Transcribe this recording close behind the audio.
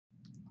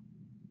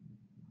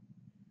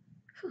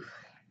Whew,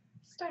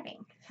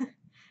 starting.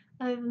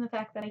 Other than the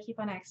fact that I keep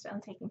on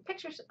accidentally taking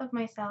pictures of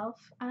myself,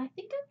 I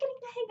think I'm getting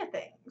the hang of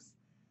things.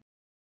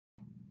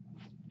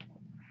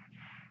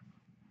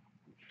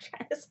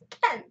 Try this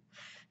again.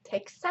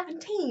 Take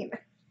 17.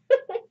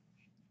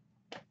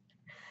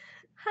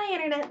 Hi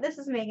Internet, this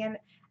is Megan,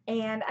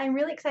 and I'm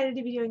really excited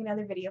to be doing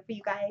another video for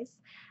you guys.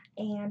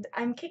 And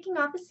I'm kicking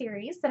off a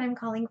series that I'm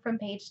calling From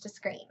Page to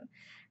Screen.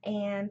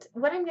 And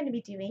what I'm going to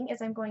be doing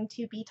is I'm going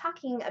to be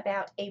talking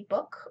about a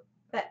book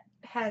that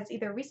has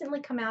either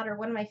recently come out or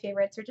one of my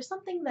favorites or just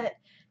something that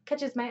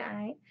catches my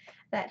eye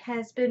that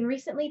has been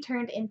recently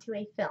turned into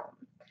a film.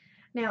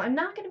 Now, I'm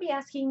not going to be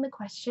asking the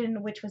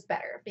question which was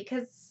better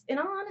because, in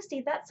all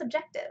honesty, that's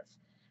subjective.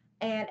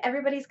 And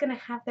everybody's going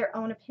to have their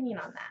own opinion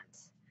on that.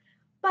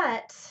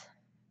 But,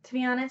 to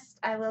be honest,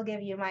 I will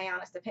give you my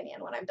honest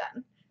opinion when I'm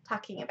done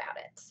talking about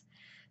it.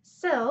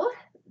 So,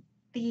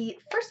 the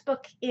first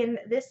book in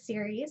this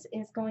series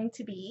is going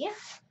to be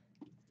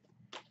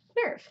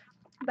Nerve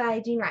by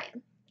Jean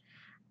Ryan.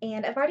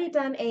 And I've already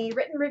done a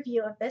written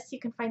review of this. You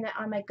can find that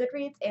on my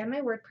Goodreads and my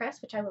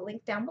WordPress, which I will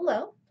link down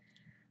below.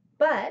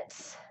 But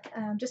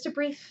just a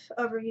brief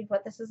overview of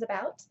what this is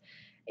about.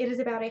 It is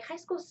about a high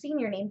school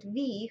senior named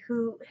V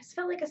who has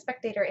felt like a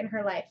spectator in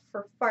her life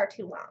for far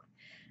too long.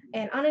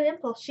 And on an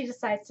impulse, she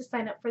decides to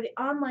sign up for the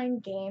online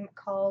game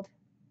called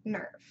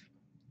Nerve.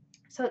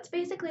 So it's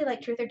basically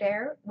like Truth or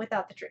Dare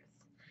without the truth.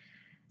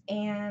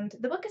 And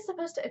the book is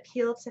supposed to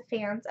appeal to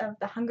fans of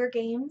the Hunger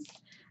Games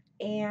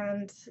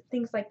and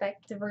things like that,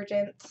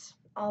 Divergent,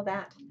 all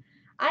that.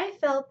 I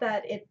felt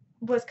that it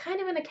was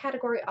kind of in a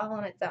category all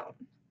on its own.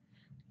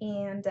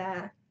 And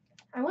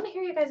I want to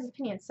hear your guys'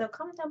 opinions, so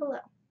comment down below.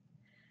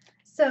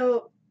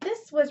 So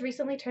this was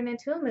recently turned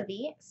into a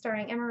movie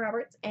starring Emma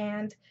Roberts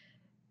and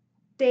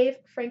Dave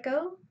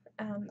Franco.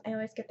 I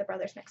always get the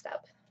brothers mixed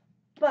up.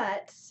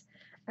 But,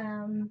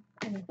 and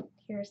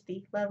here's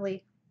the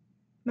lovely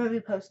movie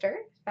poster,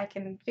 if I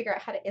can figure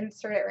out how to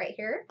insert it right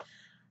here.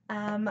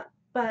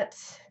 But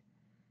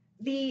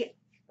the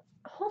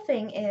whole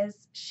thing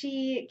is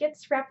she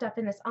gets wrapped up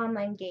in this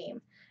online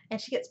game, and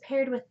she gets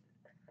paired with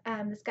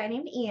this guy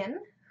named Ian,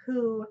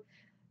 who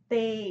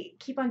they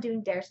keep on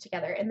doing dares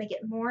together, and they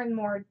get more and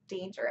more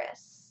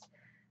dangerous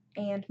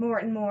and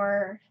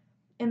more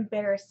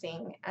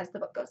embarrassing as the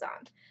book goes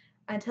on,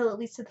 until it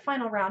leads to the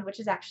final round, which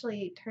is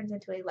actually turns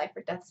into a life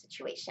or death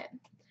situation.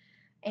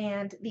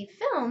 And the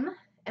film,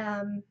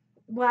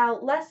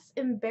 while less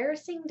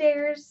embarrassing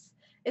dares,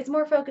 it's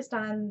more focused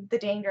on the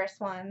dangerous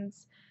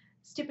ones,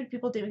 stupid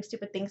people doing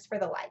stupid things for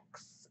the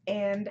likes.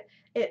 And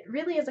it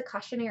really is a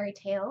cautionary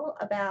tale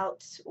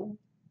about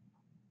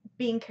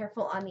being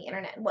careful on the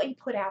internet and what you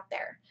put out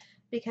there,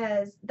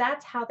 because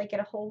that's how they get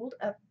a hold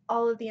of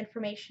all of the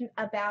information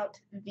about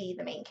V,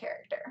 the main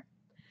character.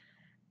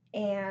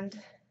 And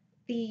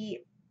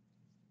the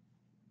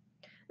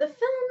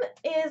film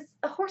is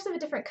a horse of a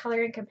different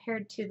coloring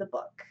compared to the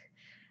book.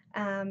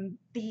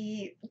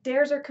 The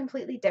dares are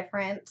completely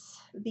different.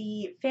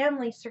 The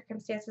family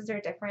circumstances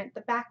are different.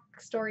 The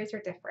backstories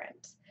are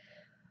different.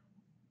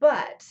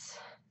 But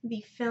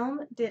the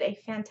film did a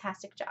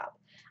fantastic job.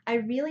 I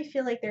really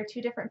feel like they're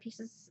two different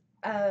pieces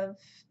of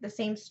the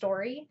same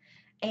story,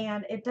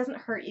 and it doesn't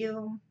hurt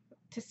you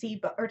to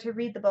see or to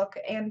read the book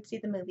and see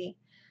the movie,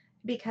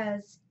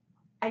 because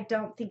I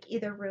don't think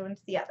either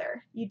ruins the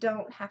other. You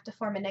don't have to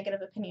form a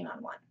negative opinion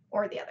on one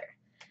or the other.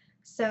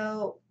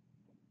 So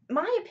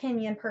my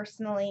opinion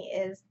personally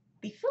is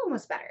the film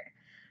was better.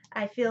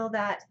 I feel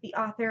that the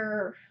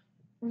author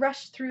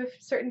rushed through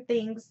certain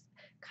things,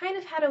 kind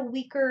of had a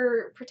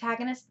weaker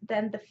protagonist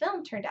than the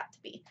film turned out to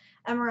be.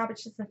 Emma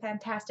Roberts is a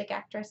fantastic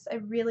actress. I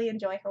really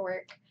enjoy her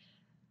work.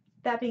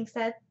 That being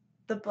said,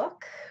 the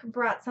book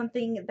brought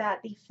something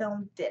that the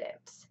film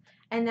didn't,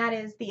 and that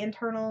is the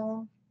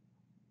internal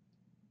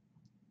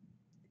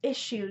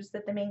issues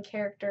that the main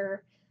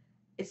character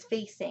is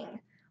facing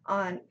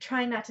on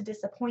trying not to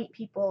disappoint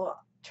people,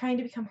 trying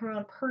to become her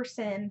own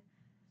person.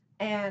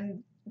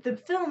 And the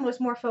film was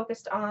more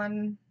focused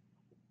on,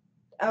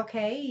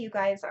 okay, you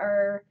guys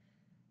are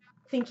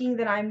thinking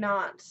that I'm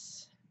not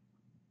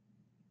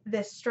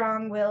this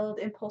strong-willed,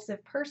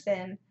 impulsive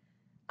person.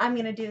 I'm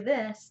going to do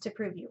this to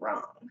prove you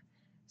wrong.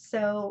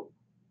 So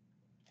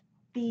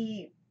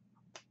it's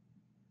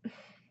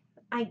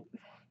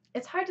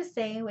hard to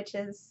say which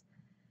is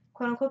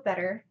quote-unquote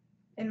better,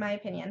 in my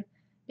opinion,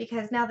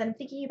 because now that I'm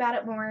thinking about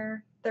it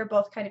more, they're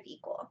both kind of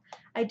equal.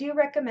 I do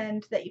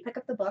recommend that you pick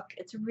up the book.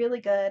 It's really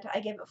good. I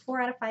gave it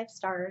 4 out of 5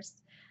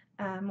 stars,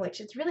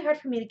 which it's really hard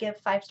for me to give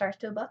 5 stars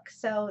to a book,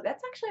 so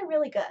that's actually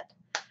really good.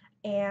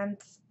 And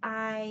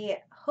I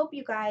hope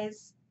you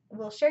guys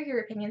will share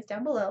your opinions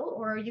down below,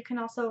 or you can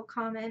also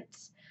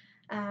comment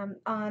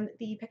on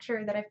the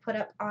picture that I've put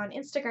up on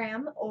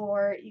Instagram,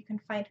 or you can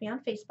find me on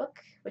Facebook,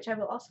 which I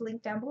will also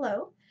link down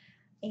below.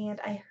 And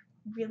I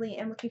really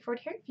am looking forward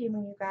to hearing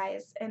from you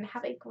guys, and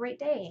have a great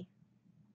day.